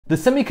The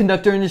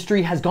semiconductor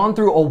industry has gone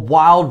through a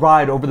wild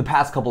ride over the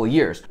past couple of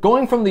years,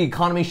 going from the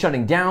economy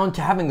shutting down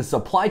to having the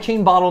supply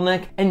chain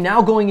bottleneck, and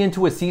now going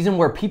into a season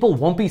where people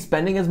won't be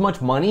spending as much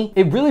money.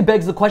 It really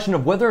begs the question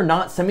of whether or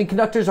not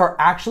semiconductors are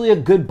actually a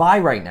good buy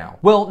right now.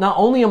 Well, not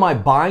only am I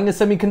buying a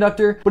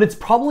semiconductor, but it's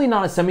probably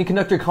not a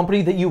semiconductor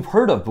company that you've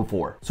heard of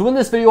before. So in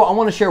this video, I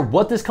want to share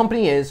what this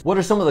company is, what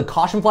are some of the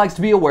caution flags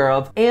to be aware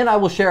of, and I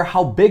will share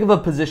how big of a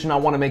position I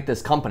want to make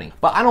this company.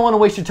 But I don't want to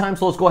waste your time,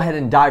 so let's go ahead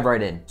and dive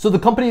right in. So the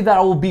company that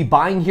I will be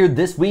buying here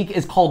this week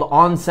is called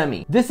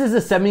onsemi. This is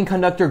a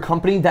semiconductor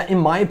company that, in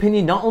my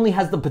opinion, not only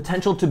has the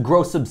potential to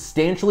grow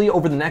substantially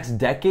over the next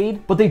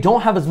decade, but they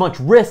don't have as much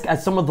risk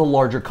as some of the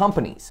larger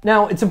companies.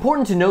 Now, it's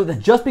important to note that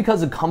just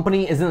because a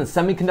company is in the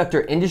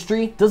semiconductor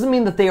industry doesn't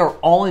mean that they are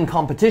all in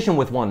competition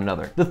with one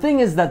another. The thing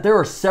is that there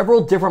are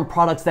several different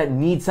products that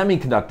need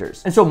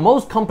semiconductors, and so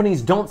most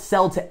companies don't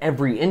sell to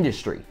every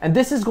industry. And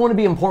this is going to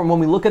be important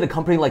when we look at a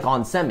company like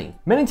onsemi.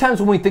 Many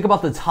times when we think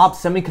about the top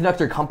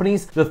semiconductor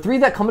companies, the three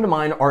that come to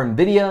mind are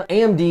NVIDIA,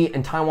 AMD,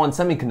 and Taiwan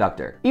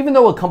Semiconductor. Even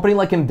though a company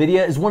like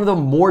NVIDIA is one of the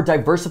more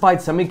diversified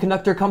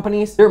semiconductor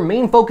companies, their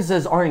main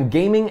focuses are in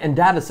gaming and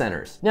data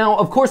centers. Now,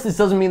 of course, this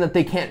doesn't mean that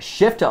they can't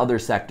shift to other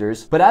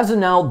sectors, but as of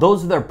now,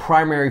 those are their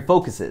primary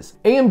focuses.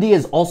 AMD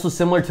is also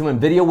similar to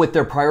NVIDIA with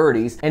their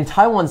priorities, and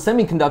Taiwan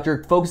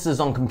Semiconductor focuses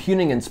on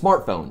computing and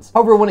smartphones.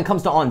 However, when it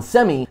comes to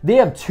onsemi, they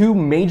have two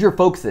major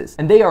focuses,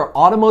 and they are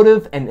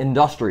automotive and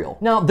industrial.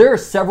 Now, there are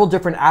several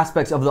different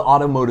aspects of the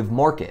automotive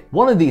market.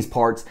 One of these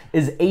parts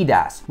is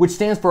ADAS, which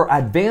stands for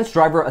Advanced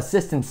Driver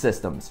Assistance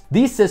Systems.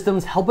 These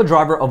systems help a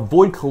driver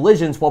avoid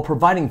collisions while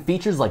providing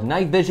features like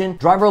night vision,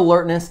 driver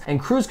alertness, and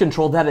cruise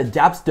control that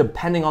adapts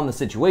depending on the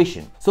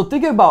situation. So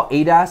thinking about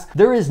ADAS,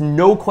 there is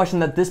no question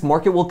that this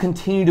market will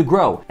continue to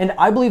grow, and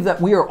I believe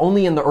that we are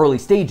only in the early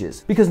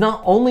stages, because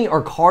not only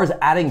are cars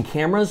adding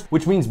cameras,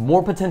 which means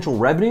more potential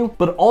revenue,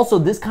 but also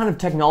this kind of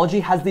technology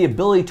has the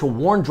ability to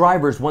warn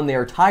drivers when they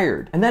are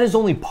tired, and that is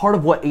only part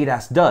of what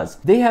ADAS does.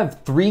 They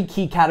have three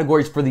key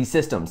categories for these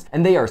systems,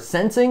 and they are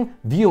sensing,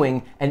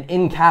 viewing, and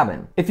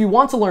in-cabin. If you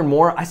want to learn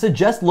more, I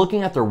suggest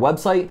looking at their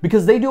website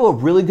because they do a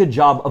really good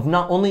job of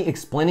not only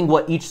explaining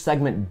what each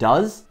segment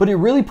does, but it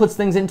really puts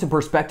things into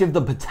perspective,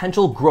 the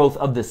potential growth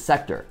of this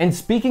sector. And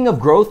speaking of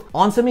growth,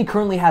 onsemi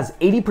currently has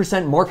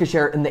 80% market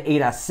share in the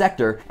ADAS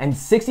sector and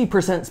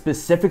 60%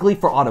 specifically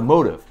for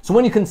automotive. So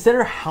when you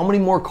consider how many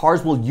more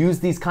cars will use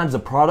these kinds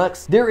of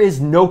products, there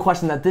is no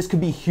question that this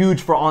could be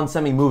huge for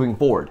onsemi moving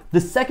forward.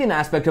 The second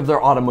aspect of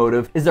their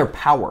automotive is their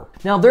power.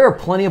 Now, there are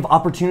plenty of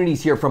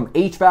opportunities here, from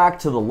HVAC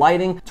to the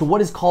lighting to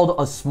what is called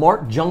a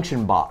smart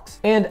junction box.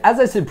 And as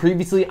I said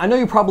previously, I know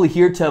you're probably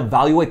here to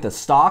evaluate the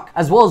stock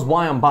as well as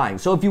why I'm buying.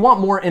 So if you want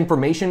more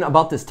information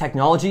about this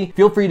technology,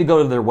 feel free to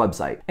go to their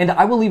website, and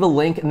I will leave a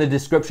link in the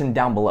description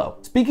down below.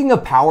 Speaking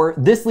of power,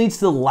 this leads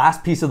to the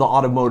last piece of the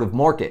automotive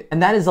market,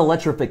 and that is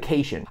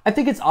electrification. I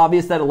think it's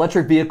obvious that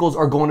electric vehicles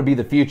are going to be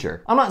the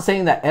future. I'm not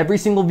saying that every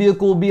single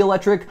vehicle will be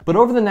electric, but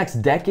over the next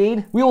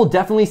decade, we will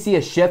definitely see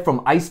a shift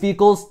from ICE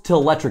vehicles to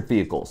electric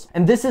vehicles.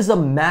 And this is a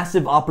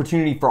massive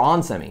opportunity for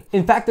onsemi.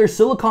 In fact, their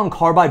silicon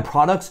carbide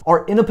products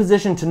are in a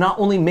position to not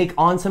only make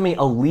onsemi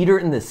a leader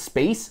in this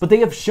space, but they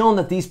have shown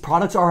that these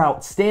products are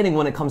outstanding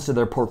when it comes to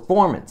their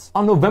performance.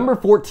 On November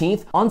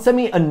 14th,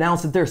 onsemi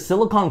announced that their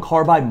silicon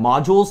carbide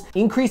modules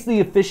increased the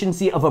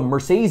efficiency of a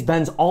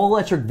Mercedes-Benz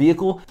all-electric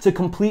vehicle to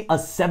complete a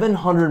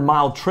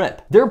 700-mile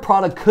trip. Their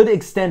product could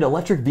extend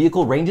electric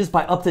vehicle ranges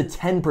by up to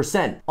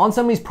 10%.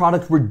 onsemi's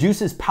product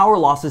reduces power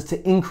losses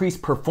to increase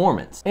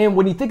performance. And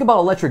when you think about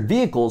electric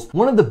vehicles,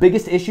 one of the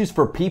biggest issues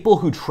for people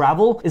who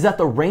travel is that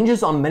the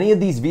ranges on many of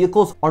these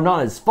vehicles are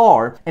not as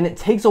far, and it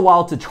takes a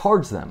while to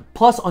charge them.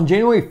 Plus, on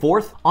January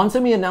 4th,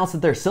 onsemi announced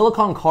that their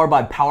silicon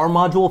carbide power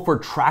module for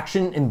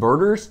traction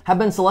inverters have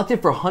been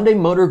selected for Hyundai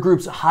Motor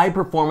Group's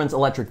high-performance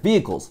electric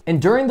vehicles.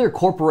 And during their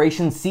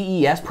corporation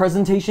CES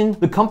presentation,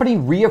 the company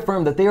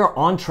reaffirmed that they are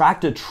on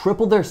track to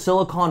triple their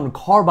silicon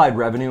carbide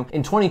revenue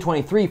in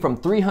 2023 from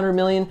 $300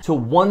 million to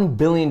 $1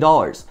 billion.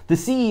 The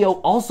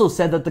CEO also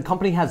said that the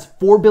company has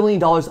 $4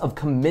 billion of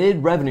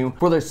committed revenue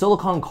for their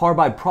silicon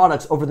carbide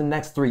products over the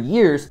next 3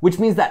 years, which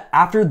means that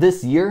after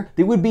this year,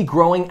 they would be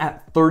growing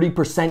at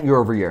 30% year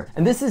over year.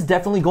 And this is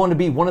definitely going to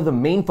be one of the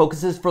main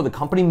focuses for the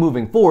company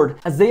moving forward,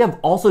 as they have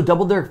also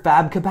doubled their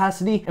fab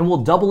capacity and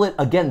will double it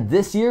again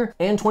this year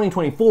and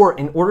 2024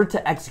 in order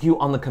to execute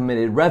on the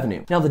committed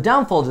revenue. Now, the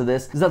downfall to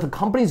this is that the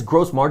company's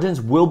gross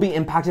margins will be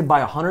impacted by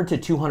 100 to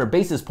 200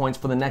 basis points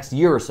for the next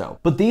year or so.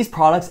 But these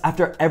products,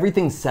 after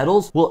everything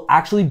settles, will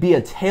actually be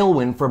a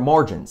tailwind for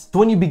margins. So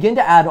when you begin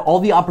to add all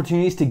the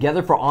opportunities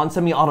together for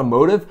onsemi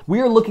automotive,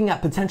 we are looking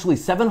at potentially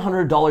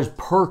 $700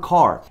 per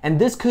car, and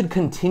this could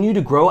continue to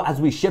to grow as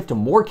we shift to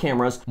more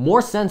cameras,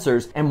 more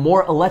sensors, and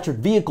more electric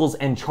vehicles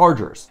and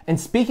chargers. And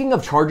speaking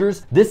of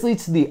chargers, this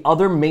leads to the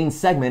other main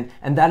segment,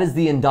 and that is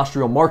the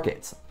industrial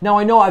markets. Now,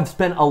 I know I've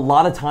spent a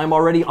lot of time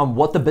already on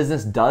what the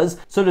business does,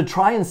 so to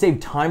try and save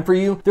time for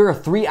you, there are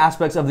three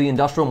aspects of the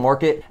industrial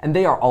market, and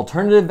they are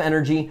alternative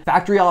energy,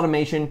 factory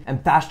automation,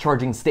 and fast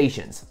charging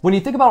stations. When you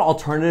think about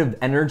alternative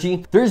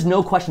energy, there's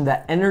no question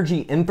that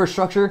energy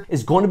infrastructure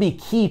is going to be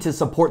key to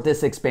support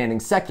this expanding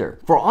sector.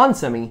 For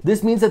onsemi,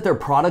 this means that their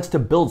products to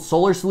build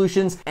solar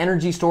solutions,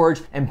 energy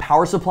storage, and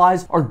power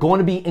supplies are going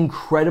to be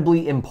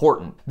incredibly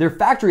important. Their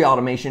factory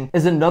automation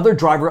is another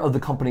driver of the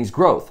company's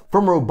growth.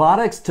 From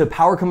robotics to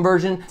power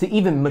conversion to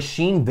even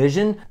machine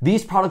vision,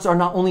 these products are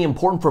not only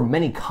important for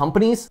many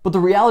companies, but the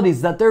reality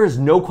is that there is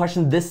no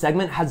question this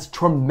segment has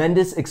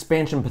tremendous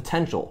expansion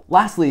potential.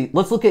 Lastly,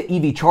 let's look at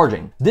EV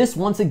charging. This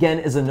once again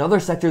is another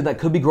sector that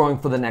could be growing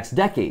for the next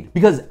decade,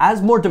 because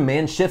as more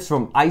demand shifts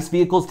from ICE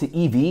vehicles to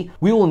EV,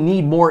 we will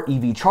need more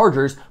EV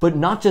chargers, but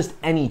not just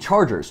any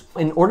chargers.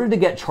 In order to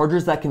get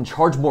chargers that can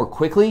charge more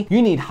quickly,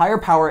 you need higher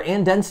power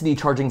and density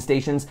charging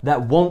stations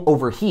that won't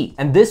overheat.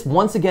 And this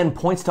once again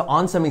points to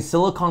onsemi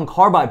silicon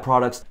carbide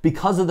products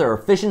because of their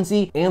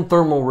efficiency and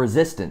thermal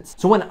resistance.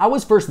 So when I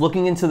was first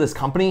looking into this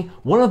company,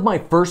 one of my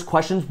first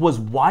questions was,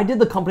 why did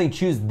the company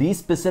choose these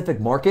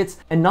specific markets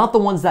and not the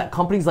ones that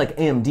companies like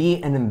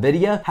AMD and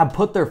NVIDIA have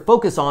put their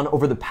focus on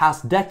over the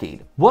past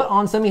decade? What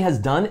onsemi has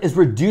done is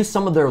reduce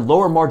some of their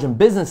lower margin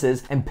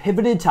businesses and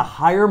pivoted to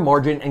higher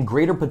margin and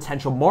greater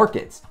potential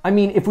markets. I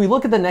mean, if we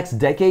look at the next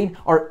decade,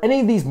 are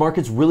any of these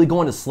markets really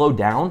going to slow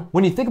down?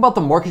 When you think about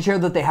the market share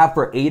that they have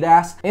for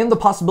ADAS and the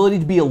possibility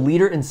to be a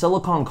leader in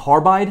silicon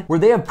carbide, where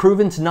they have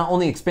proven to not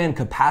only expand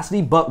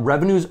capacity but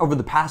revenues over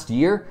the past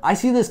year, I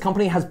see this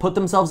company has put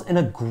themselves in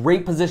a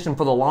great position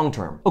for the long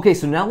term. Okay,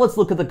 so now let's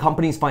look at the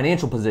company's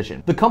financial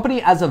position. The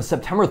company as of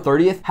September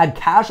 30th had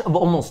cash of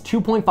almost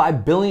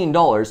 $2.5 billion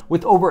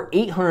with over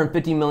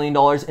 $850 million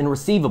in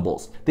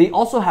receivables. They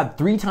also have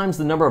 3 times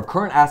the number of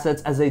current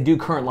assets as they do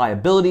current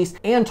liabilities,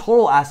 and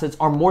total assets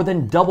are more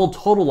than double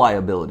total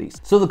liabilities.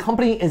 So the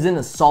company is in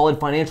a solid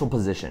financial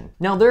position.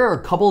 Now, there are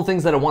a couple of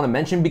things that I want to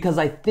mention because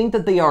I think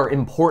that they are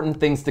important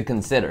things to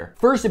consider.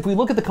 First, if we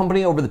look at the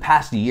company over the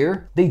past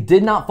year, they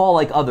did not fall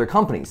like other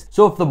companies.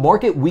 So if the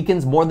market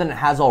weakens more than it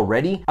has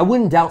already, I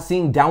wouldn't doubt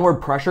seeing downward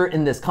pressure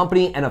in this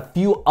company and a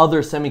few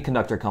other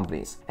semiconductor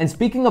companies. And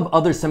speaking of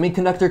other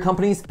semiconductor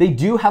companies, they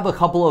do have a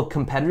couple of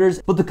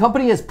competitors, but the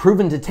company has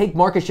proven to take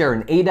market share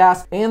in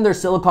ADAS and their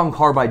silicon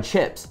carbide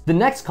chips. The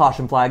next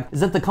caution flag is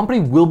that the company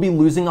will be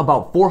losing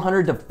about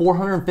 $400 to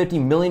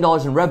 $450 million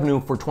in revenue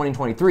for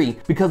 2023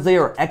 because they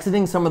are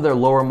exiting some of their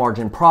lower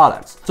margin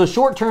products. So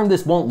short term,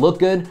 this won't look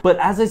good, but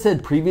as I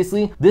said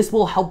previously, this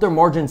will help their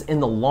margins in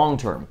the long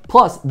term.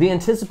 Plus, the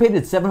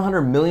anticipated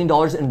 $700 million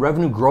in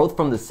revenue growth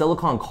from the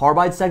silicon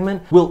carbide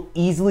segment will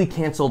easily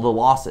cancel the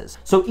losses.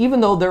 So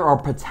even though there are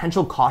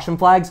potential caution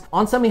flags,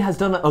 onsemi has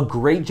done a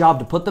great job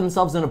to put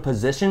themselves in a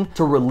position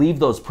to relieve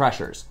those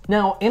pressures.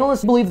 Now,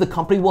 analysts believe the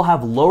company will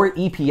have lower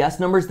EPS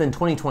numbers than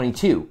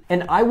 2022,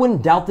 and I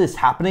wouldn't doubt this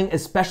happening,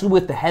 especially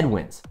with the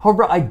headwinds.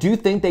 However, I do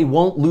think they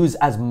won't lose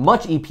as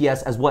much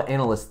EPS as what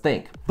analysts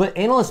think. But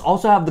analysts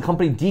also have the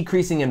company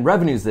decreasing in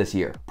revenues this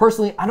year.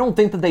 Personally, I don't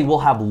think that they will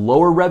have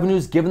lower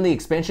revenues given the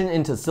expansion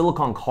into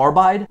silicon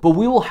carbide, but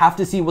we will have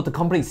to see what the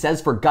company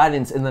says for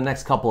guidance in the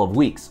next couple of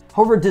weeks.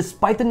 However,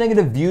 despite the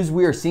negative views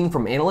we are seeing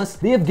from analysts,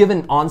 they have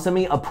given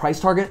onsemi a price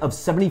target of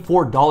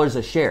 $74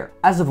 a share.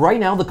 As of right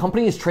now, the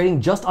company is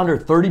trading just under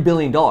 $30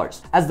 billion.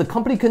 As the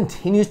company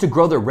continues to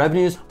grow their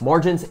revenues,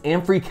 margins,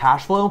 and free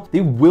cash flow,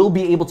 they will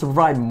be able to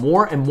provide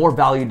more and more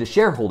value to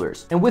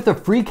shareholders. And with a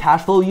free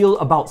cash flow yield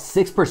about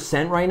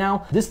 6% right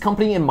now, this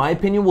company, in my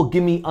opinion, will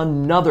give me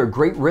another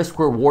great risk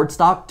reward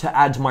stock to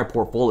add to my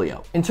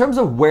portfolio. In terms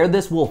of where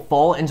this will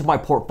fall into my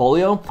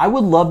portfolio, I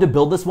would love to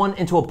build this one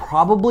into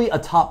probably a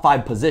top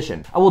 5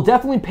 position. I will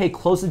definitely pay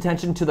close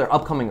attention to their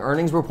upcoming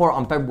earnings report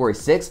on February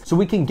 6th so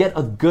we can get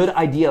a good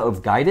idea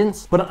of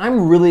guidance, but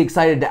I'm really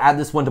excited to add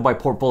this one to my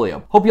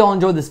portfolio. Hope you all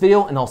enjoyed this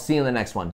video, and I'll see you in the next one.